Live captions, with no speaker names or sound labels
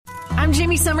I'm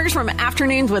Jamie Summers from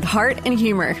Afternoons with Heart and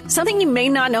Humor. Something you may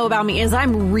not know about me is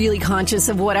I'm really conscious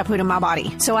of what I put in my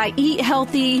body. So I eat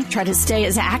healthy, try to stay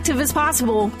as active as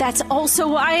possible. That's also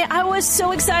why I was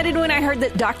so excited when I heard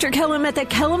that Dr. Kellum at the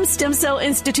Kellum Stem Cell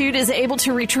Institute is able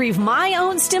to retrieve my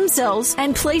own stem cells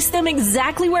and place them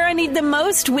exactly where I need them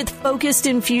most with focused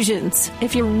infusions.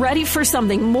 If you're ready for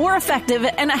something more effective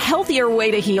and a healthier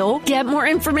way to heal, get more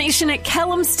information at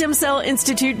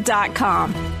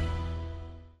KellumStemCellInstitute.com.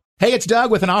 Hey, it's Doug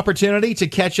with an opportunity to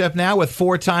catch up now with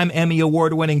four-time Emmy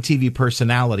Award-winning TV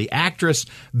personality, actress,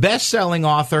 best-selling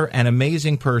author, and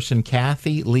amazing person,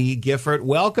 Kathie Lee Gifford.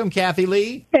 Welcome, Kathie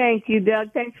Lee. Thank you,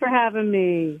 Doug. Thanks for having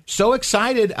me. So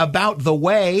excited about The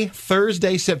Way,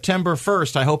 Thursday, September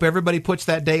 1st. I hope everybody puts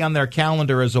that day on their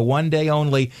calendar as a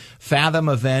one-day-only Fathom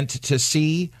event to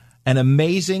see an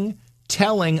amazing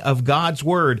telling of God's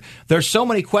Word. There's so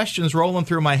many questions rolling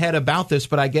through my head about this,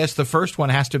 but I guess the first one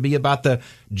has to be about the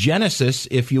genesis,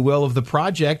 if you will, of the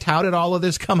project. How did all of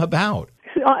this come about?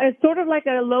 It's sort of like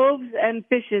a loaves and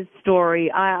fishes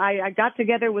story. I got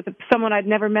together with someone I'd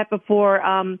never met before,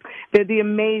 the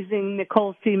amazing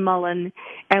Nicole C. Mullen,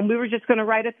 and we were just going to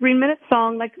write a 3-minute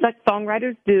song like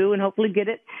songwriters do and hopefully get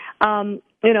it on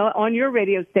your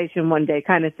radio station one day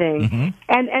kind of thing. Mm-hmm.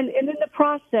 And in the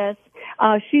process,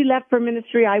 she left for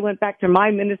ministry. I went back to my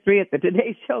ministry at the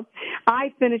Today Show.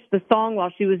 I finished the song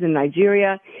while she was in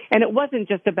Nigeria, and it wasn't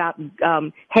just about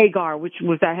Hagar,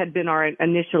 that had been our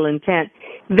initial intent.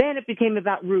 Then it became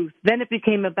about Ruth. Then it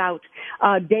became about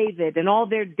David and all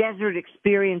their desert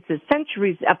experiences,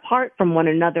 centuries apart from one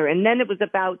another. And then it was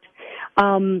about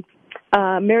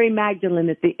Mary Magdalene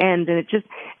at the end. And it just,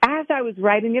 as I was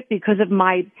writing it, because of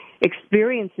my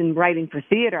experience in writing for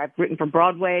theater, I've written for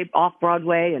Broadway,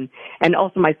 off-Broadway, and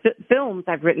also my films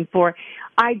I've written for,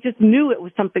 I just knew it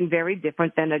was something very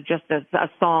different than just a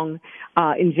song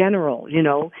in general,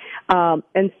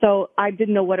 and so I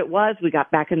didn't know what it was. We got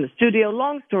back in the studio.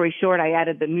 Long story short, I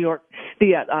added the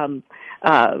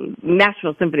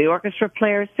Nashville Symphony Orchestra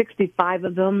players, 65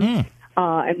 of them.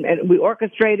 And we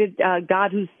orchestrated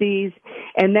God Who Sees,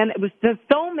 and then it was just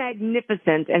so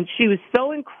magnificent, and she was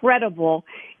so incredible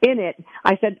in it.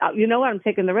 I said, you know what, I'm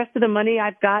taking the rest of the money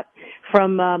I've got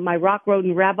from my Rock, Road,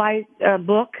 and Rabbi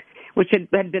book, which had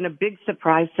been a big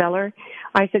surprise seller.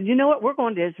 I said, you know what, we're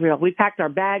going to Israel. We packed our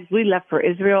bags. We left for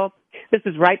Israel. This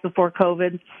was right before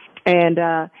COVID,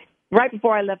 and right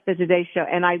before I left the Today Show,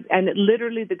 and it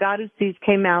literally, The God Who Sees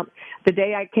came out the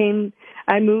day I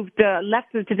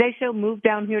left the Today Show, moved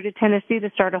down here to Tennessee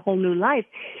to start a whole new life,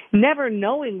 never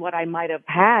knowing what I might have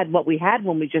had, what we had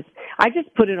when I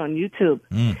just put it on YouTube.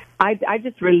 I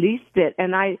just released it,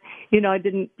 and I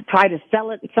didn't try to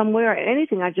sell it somewhere or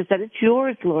anything. I just said, it's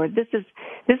yours, Lord. This is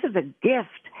a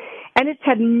gift. And it's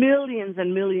had millions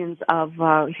and millions of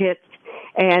hits.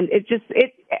 And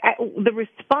the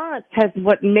response has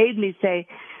what made me say,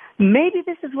 maybe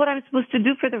this is what I'm supposed to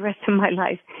do for the rest of my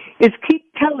life, is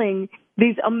keep telling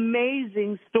these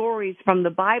amazing stories from the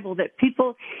Bible that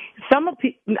a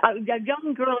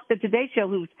young girl at the Today Show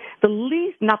who's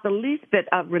not the least bit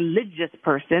a religious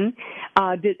person,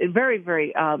 did very,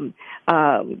 very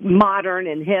modern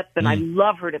and hip, and I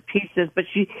love her to pieces. But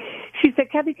she said,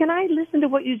 Kathie, can I listen to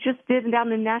what you just did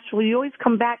down in Nashville? You always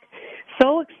come back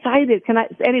so excited.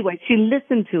 Anyway, she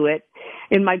listened to it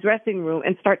in my dressing room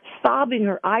and starts sobbing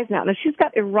her eyes out. Now, she's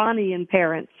got Iranian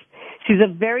parents. She's a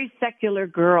very secular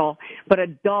girl, but a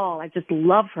doll. I just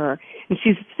love her. And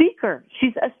she's a seeker.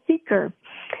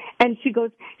 And she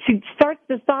starts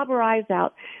to sob her eyes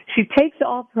out. She takes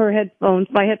off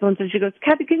my headphones, and she goes,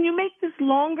 Kathie, can you make this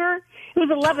longer? It was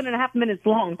 11 and a half minutes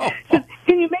long. She says,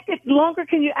 can you make it longer?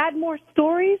 Can you add more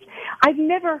stories? I've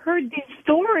never heard these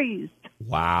stories.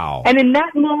 Wow. And in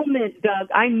that moment, Doug,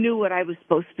 I knew what I was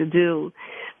supposed to do.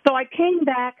 So I came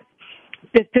back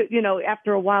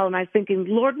after a while, and I was thinking,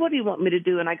 Lord, what do you want me to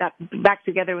do? And I got back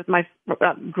together with my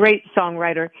great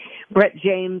songwriter, Brett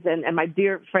James, and my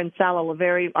dear friend Sala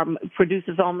Laveri,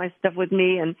 produces all my stuff with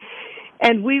me,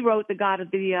 and we wrote the God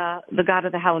of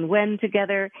the How and When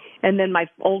together. And then my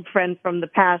old friend from the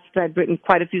past, I'd written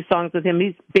quite a few songs with him.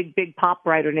 He's a big pop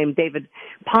writer named David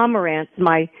Pomerantz,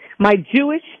 my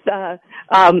Jewish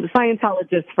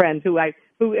Scientologist friend who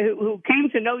came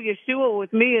to know Yeshua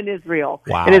with me in Israel.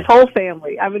 Wow. And his whole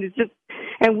family. I mean,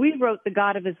 and we wrote the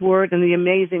God of His Word, and the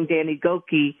amazing Danny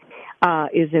Goki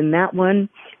is in that one.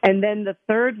 And then the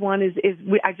third one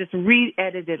I just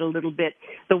re-edited a little bit,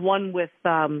 the one with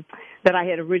that I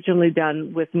had originally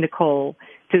done with Nicole,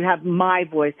 to have my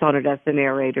voice on it as the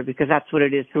narrator, because that's what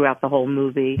it is throughout the whole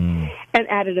movie, and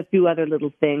added a few other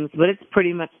little things, but it's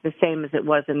pretty much the same as it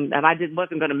was, and I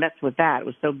wasn't going to mess with that. It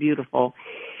was so beautiful.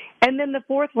 And then the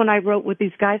fourth one I wrote with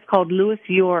these guys called Louis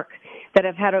York that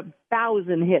have had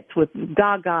 1,000 hits with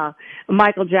Gaga,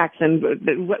 Michael Jackson,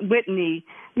 Whitney,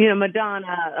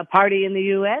 Madonna, A Party in the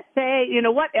USA,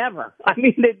 whatever. I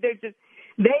mean,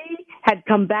 they had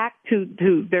come back to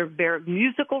their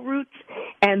musical roots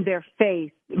and their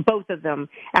faith, both of them,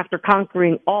 after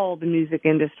conquering all the music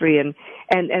industry. And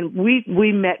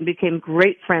we met and became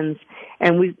great friends.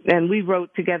 And we wrote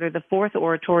together the fourth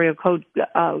oratorio code,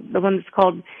 the one that's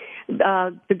called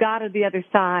The God of the Other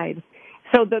Side.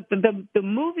 So the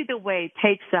movie The Way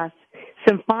takes us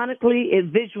symphonically,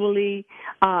 visually,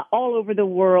 all over the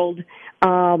world.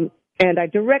 And I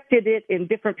directed it in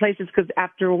different places because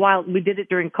after a while, we did it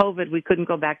during COVID. We couldn't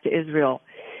go back to Israel.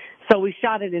 So we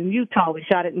shot it in Utah, we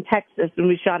shot it in Texas, and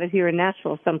we shot it here in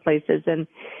Nashville, some places. And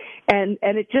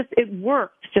it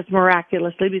worked just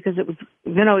miraculously because it was,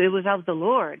 it was of the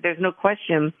Lord. There's no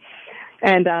question.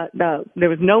 And there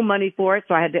was no money for it,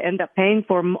 so I had to end up paying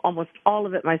for almost all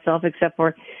of it myself, except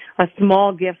for a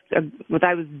small gift, which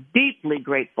I was deeply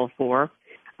grateful for,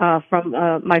 from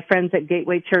my friends at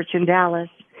Gateway Church in Dallas.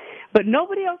 But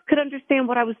nobody else could understand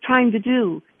what I was trying to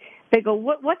do. They go,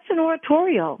 what's an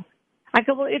oratorio? I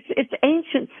go, well, it's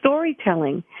ancient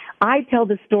storytelling. I tell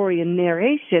the story in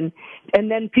narration,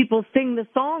 and then people sing the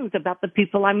songs about the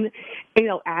people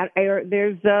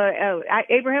there's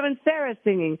Abraham and Sarah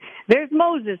singing. There's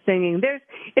Moses singing.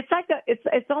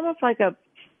 It's almost like a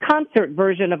concert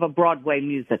version of a Broadway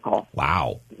musical.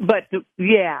 Wow. But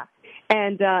yeah.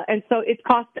 And so it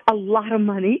cost a lot of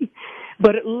money,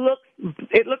 but it looks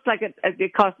like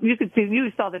it cost. You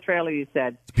saw the trailer. You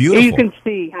said it's beautiful. You can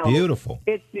see how beautiful.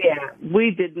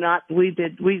 We did not.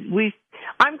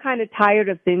 I'm kind of tired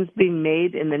of things being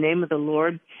made in the name of the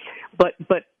Lord, but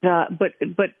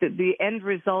the end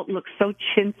result looks so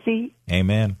chintzy.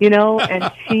 Amen.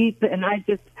 And cheap, and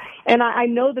I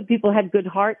know that people had good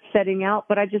hearts setting out,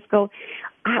 but I just go,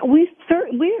 we're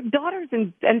daughters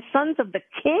and sons of the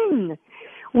King.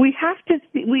 We have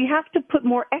to put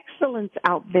more excellence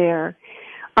out there.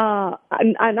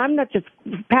 And I'm not just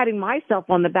patting myself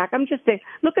on the back. I'm just saying,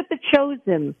 look at The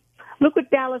Chosen. Look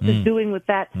what Dallas is doing with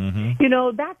that.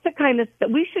 Mm-hmm. That's the kind of stuff.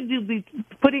 We should be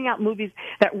putting out movies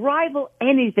that rival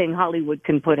anything Hollywood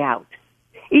can put out.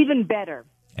 Even better.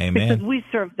 Amen. Because we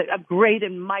serve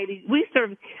we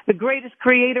serve the greatest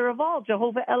creator of all,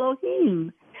 Jehovah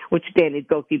Elohim, which Danny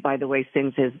Goki, by the way,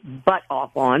 sings his butt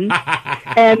off on.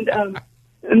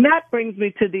 And that brings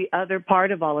me to the other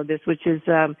part of all of this, which is,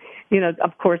 of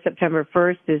course, September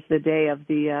 1st is the day of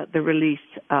the release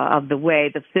of The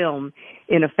Way, the film,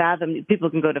 in a Fathom. People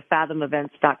can go to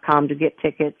fathomevents.com to get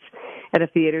tickets at a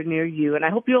theater near you. And I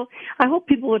hope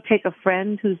people will take a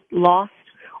friend who's lost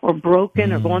or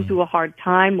broken or going through a hard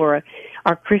time, or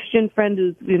our Christian friend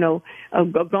who's,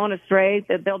 gone astray,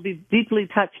 that they'll be deeply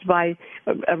touched by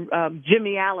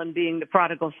Jimmy Allen being the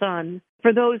prodigal son.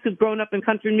 For those who've grown up in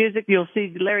country music, you'll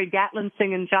see Larry Gatlin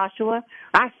singing Joshua.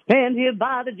 I stand here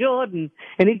by the Jordan,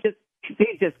 and he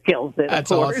just kills it.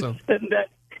 That's of course. Awesome. And,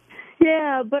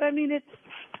 but I mean,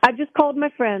 I just called my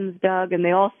friends, Doug, and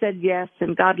they all said yes,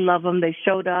 and God love them. They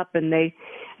showed up and they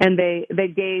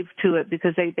gave to it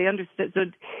because they understood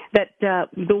that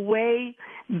the way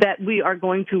that we are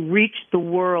going to reach the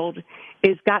world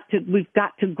we've got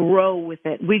to grow with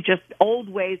it. Old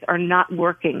ways are not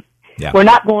working. Yeah. We're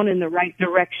not going in the right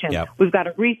direction. Yep. We've got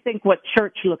to rethink what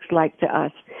church looks like to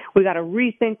us. We've got to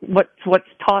rethink what's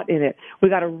taught in it. We've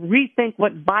got to rethink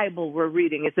what Bible we're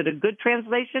reading. Is it a good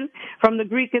translation from the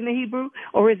Greek and the Hebrew,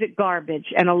 or is it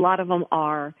garbage? And a lot of them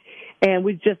are. And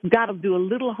we've just got to do a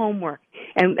little homework.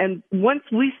 And once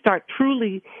we start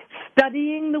truly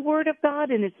studying the Word of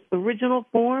God in its original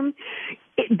form,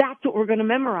 that's what we're going to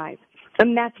memorize.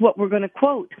 And that's what we're going to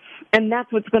quote. And that's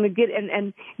what's going to get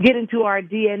into our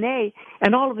DNA.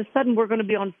 And all of a sudden, we're going to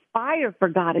be on fire for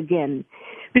God again.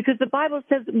 Because the Bible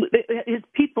says his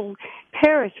people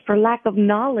perish for lack of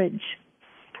knowledge.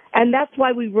 And that's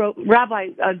why we wrote, Rabbi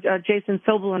Jason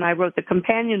Sobel and I wrote the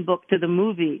companion book to the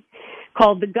movie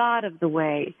called The God of the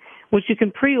Way, which you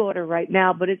can pre-order right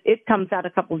now, but it comes out a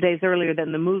couple of days earlier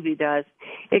than the movie does.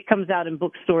 It comes out in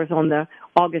bookstores on the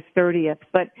August 30th.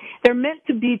 But they're meant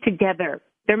to be together.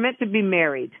 They're meant to be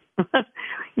married.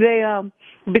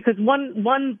 Because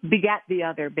one begat the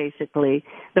other, basically.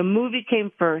 The movie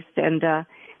came first, and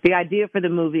the idea for the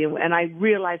movie, and I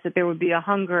realized that there would be a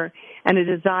hunger and a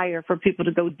desire for people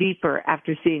to go deeper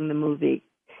after seeing the movie.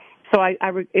 So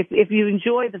if you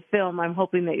enjoy the film, I'm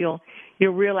hoping that you'll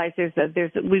realize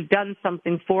we've done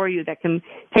something for you that can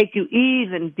take you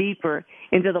even deeper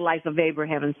into the life of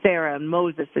Abraham and Sarah and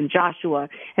Moses and Joshua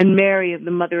and Mary,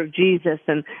 the mother of Jesus,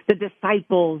 and the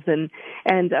disciples, and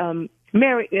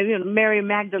Mary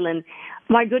Magdalene.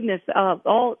 My goodness,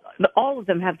 all of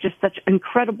them have just such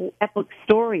incredible epic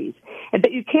stories, and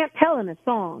that you can't tell in a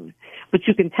song, but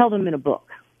you can tell them in a book.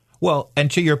 Well, and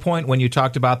to your point, when you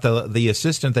talked about the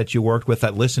assistant that you worked with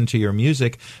that listened to your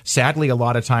music, sadly, a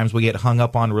lot of times we get hung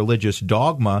up on religious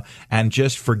dogma and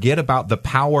just forget about the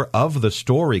power of the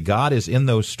story. God is in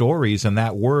those stories, and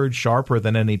that word, sharper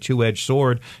than any two-edged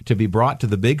sword, to be brought to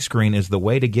the big screen is the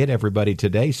way to get everybody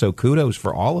today. So kudos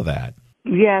for all of that.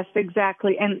 Yes,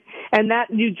 exactly. And that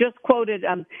you just quoted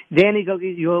Danny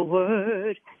Gogi's "Your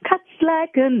word cuts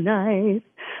like a knife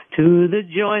to the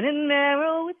joint and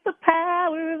marrow with the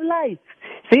power of life."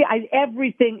 See,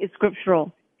 everything is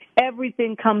scriptural.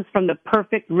 Everything comes from the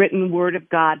perfect written word of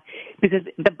God, because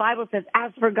the Bible says,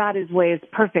 "As for God, his way is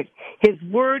perfect. His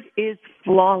word is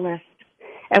flawless."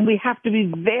 And we have to be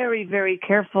very, very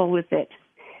careful with it.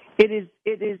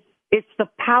 It's the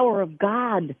power of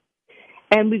God.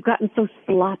 And we've gotten so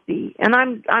sloppy. And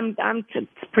I'm just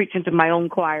preaching to my own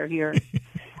choir here.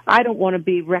 I don't want to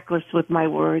be reckless with my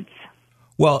words.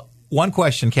 Well, one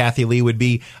question, Kathie Lee, would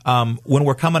be when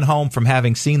we're coming home from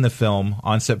having seen the film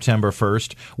on September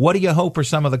 1st, what do you hope are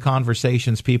some of the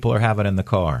conversations people are having in the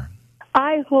car?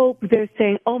 I hope they're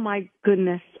saying, "Oh, my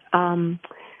goodness."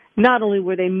 Not only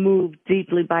were they moved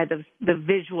deeply by the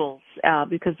visuals,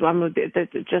 because I'm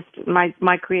just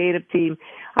my creative team.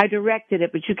 I directed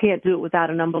it, but you can't do it without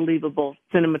an unbelievable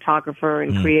cinematographer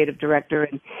and creative director.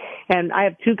 And I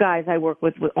have two guys I work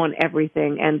with on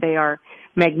everything, and they are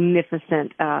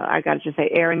magnificent. I got to just say,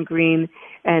 Aaron Green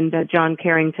and John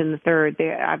Carrington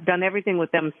III. I've done everything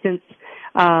with them since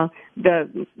I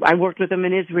worked with them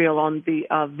in Israel on the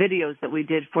videos that we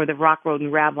did for the Rock Road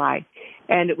and Rabbi.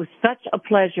 And it was such a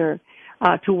pleasure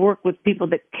to work with people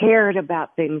that cared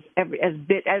about things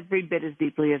every bit as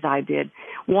deeply as I did,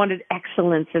 wanted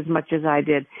excellence as much as I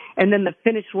did. And then the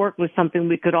finished work was something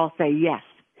we could all say, yes,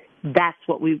 that's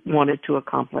what we wanted to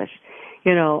accomplish.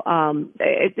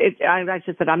 I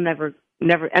just said, I'm never,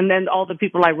 and then all the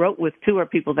people I wrote with too are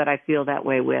people that I feel that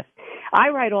way with. I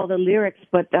write all the lyrics,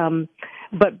 but I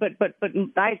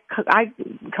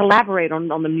collaborate on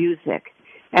the music,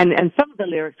 and some of the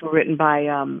lyrics were written by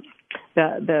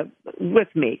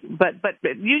with me, but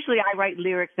usually I write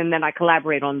lyrics and then I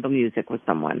collaborate on the music with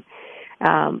someone.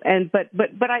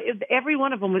 Every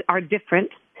one of them are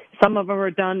different. Some of them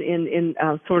are done in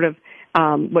sort of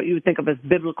what you would think of as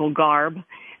biblical garb,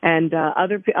 and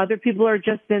other people are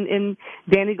just in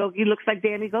Danny Goki looks like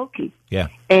Danny Goki. Yeah.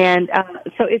 And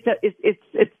so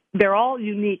they're all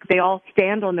unique. They all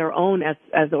stand on their own as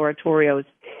oratorios,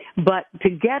 but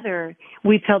together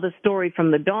we tell the story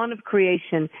from the dawn of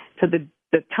creation to the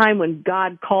time when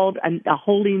God called a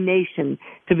holy nation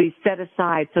to be set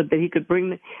aside so that he could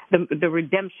bring the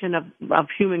redemption of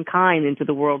humankind into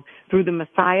the world through the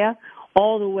Messiah,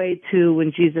 all the way to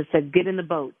when Jesus said, "Get in the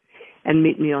boat and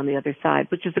meet me on the other side,"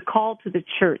 which is a call to the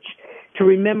church to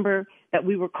remember that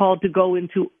we were called to go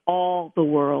into all the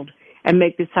world and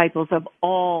make disciples of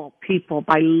all people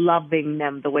by loving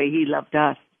them the way he loved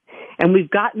us. And we've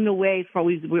gotten away from,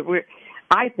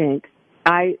 I think,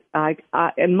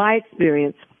 in my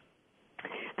experience,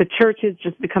 the church has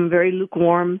just become very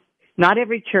lukewarm. Not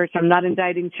every church. I'm not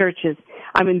indicting churches.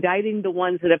 I'm indicting the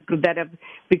ones that have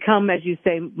become, as you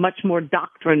say, much more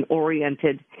doctrine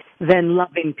oriented than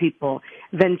loving people,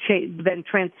 than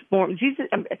transform. Jesus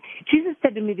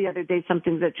said to me the other day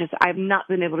something that just I've not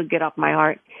been able to get off my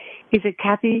heart. He said,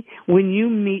 "Kathie, when you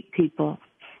meet people,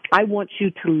 I want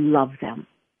you to love them."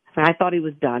 And I thought he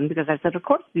was done because I said, "Of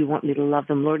course you want me to love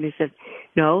them, Lord." And he said,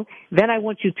 "No, then I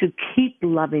want you to keep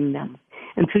loving them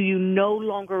until you no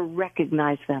longer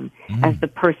recognize them as the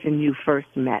person you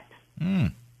first met."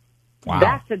 Wow.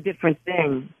 That's a different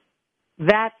thing.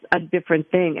 That's a different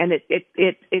thing. And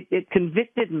it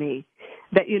convicted me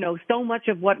that, so much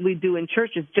of what we do in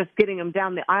church is just getting them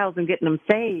down the aisles and getting them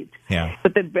saved. Yeah.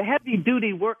 But the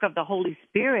heavy-duty work of the Holy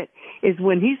Spirit is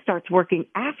when he starts working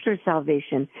after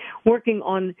salvation, working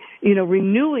on,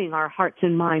 renewing our hearts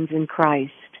and minds in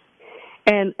Christ.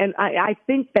 And I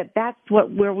think that's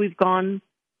where we've gone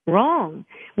wrong.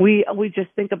 We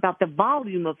just think about the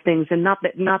volume of things and not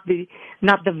the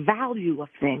value of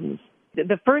things.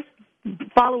 The first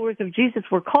followers of Jesus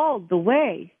were called the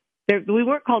way. We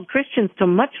weren't called Christians till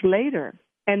much later,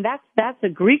 and that's a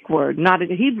Greek word, not a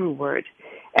Hebrew word.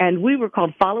 And we were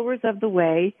called followers of the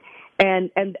way. And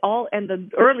the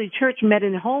early church met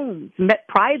in homes, met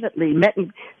privately,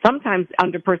 sometimes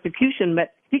under persecution,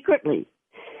 met secretly.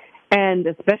 And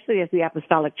especially as the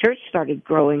apostolic church started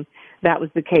growing, that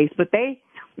was the case. But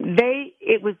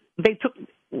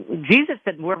Jesus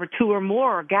said, "Wherever two or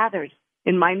more are gathered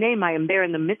in my name, I am there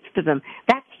in the midst of them."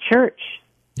 That's church.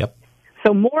 Yep.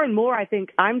 So more and more, I think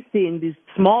I'm seeing these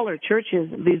smaller churches,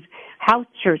 these house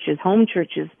churches, home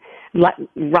churches,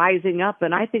 rising up,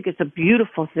 and I think it's a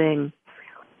beautiful thing.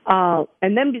 And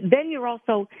then you're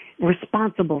also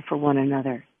responsible for one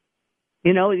another.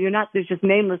 You know, there's just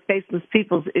nameless, faceless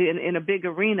people in a big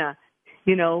arena.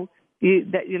 You don't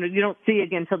see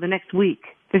again until the next week.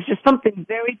 There's just something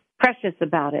very precious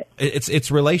about it.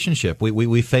 It's relationship.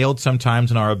 We failed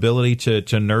sometimes in our ability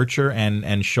to nurture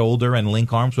and shoulder and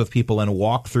link arms with people and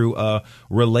walk through a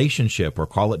relationship, or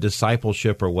call it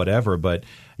discipleship or whatever. But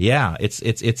yeah, it's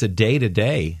a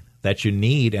day-to-day that you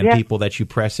need, and people that you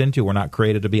press into. We're not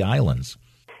created to be islands.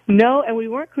 No, and we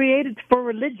weren't created for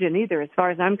religion either, as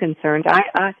far as I'm concerned.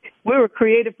 We were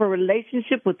created for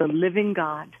relationship with the living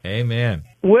God. Amen.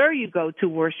 Where you go to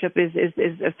worship is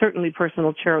a certainly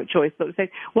personal choice. But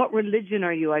say, what religion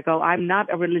are you? I go, I'm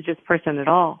not a religious person at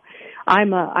all.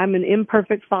 I'm an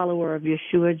imperfect follower of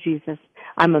Yeshua Jesus.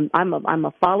 I'm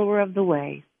a follower of the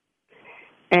way.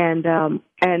 And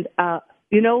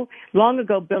long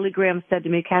ago, Billy Graham said to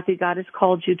me, Kathie, God has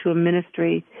called you to a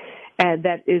ministry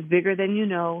that is bigger than you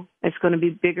know. It's going to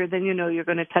be bigger than you know. You're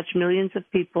going to touch millions of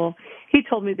people. He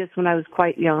told me this when I was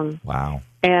quite young. Wow.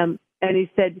 And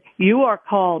he said, you are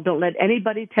called. Don't let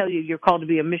anybody tell you you're called to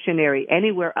be a missionary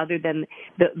anywhere other than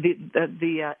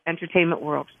the entertainment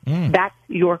world. That's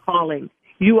your calling.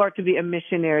 You are to be a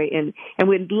missionary. And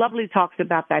we had lovely talks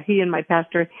about that. He and my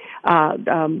pastor,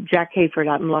 Jack Hayford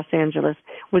out in Los Angeles,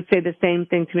 would say the same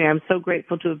thing to me. I'm so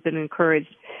grateful to have been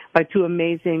encouraged by two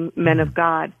amazing men of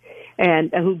God,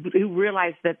 and who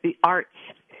realized that the arts,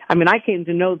 I came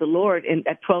to know the Lord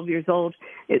at 12 years old,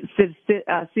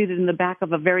 seated in the back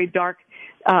of a very dark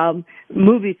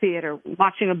movie theater,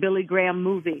 watching a Billy Graham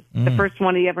movie, the first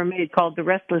one he ever made, called The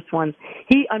Restless Ones.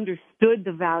 He understood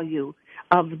the value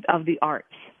of the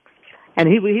arts. And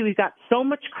he got so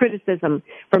much criticism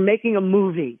for making a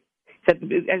movie.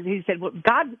 As he said, well,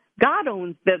 God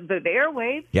owns the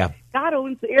airwaves. Yeah. God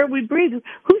owns the air we breathe.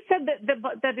 Who said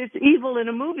that it's evil in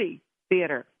a movie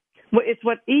theater? Well, it's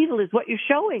what evil is, what you're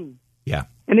showing. Yeah.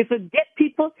 And if it get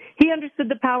people, he understood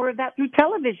the power of that through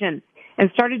television and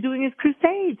started doing his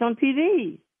crusades on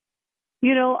TV.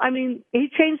 He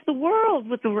changed the world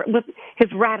with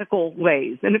his radical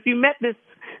ways. And if you met this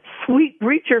sweet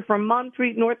preacher from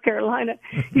Montreat, North Carolina,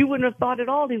 you wouldn't have thought at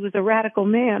all he was a radical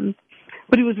man.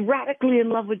 But he was radically in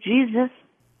love with Jesus.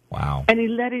 Wow. And he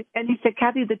said,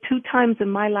 Kathie, the two times in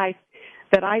my life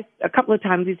a couple of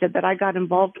times he said that I got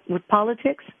involved with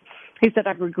politics. He said,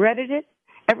 I've regretted it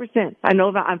ever since. I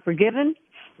know that I'm forgiven,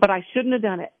 but I shouldn't have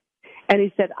done it. And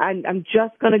he said, I'm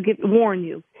just going to warn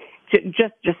you.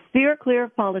 Just steer clear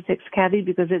of politics, Kathie,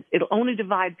 because it'll only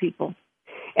divide people.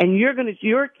 And you're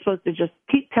supposed to just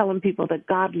keep telling people that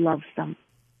God loves them.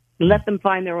 Let them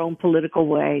find their own political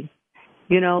way.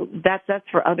 That's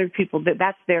for other people.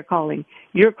 That's their calling.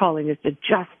 Your calling is to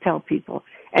just tell people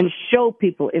and show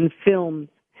people in films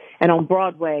and on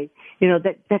Broadway,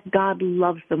 that God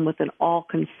loves them with an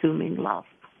all-consuming love.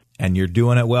 And you're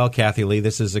doing it well, Kathie Lee.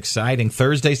 This is exciting.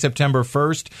 Thursday, September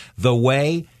 1st, The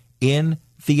Way, in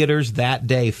theaters that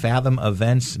day,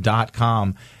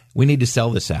 fathomevents.com. We need to sell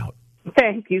this out.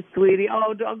 Thank you, sweetie.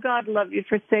 Oh, God love you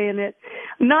for saying it.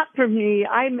 Not for me.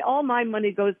 All my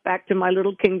money goes back to my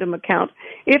little kingdom account.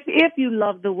 If you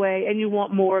love the way and you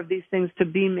want more of these things to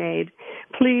be made,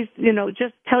 please,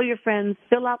 just tell your friends,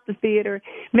 fill out the theater,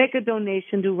 make a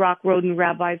donation to Rock Road and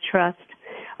Rabbi Trust,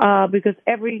 because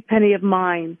every penny of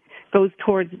mine goes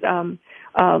towards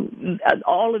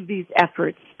all of these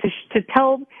efforts to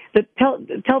tell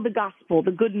the gospel,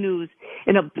 the good news,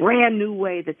 in a brand new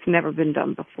way that's never been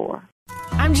done before.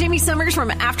 I'm Jamie Summers from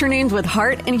Afternoons with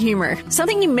Heart and Humor.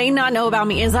 Something you may not know about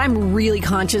me is I'm really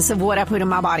conscious of what I put in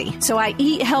my body. So I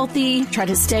eat healthy, try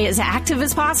to stay as active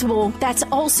as possible. That's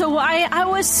also why I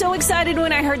was so excited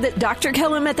when I heard that Dr.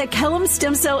 Kellum at the Kellum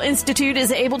Stem Cell Institute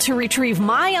is able to retrieve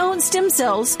my own stem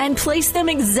cells and place them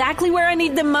exactly where I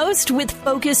need them most with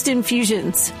focused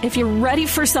infusions. If you're ready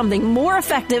for something more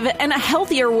effective and a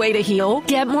healthier way to heal,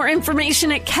 get more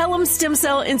information at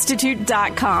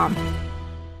KellumStemCellInstitute.com.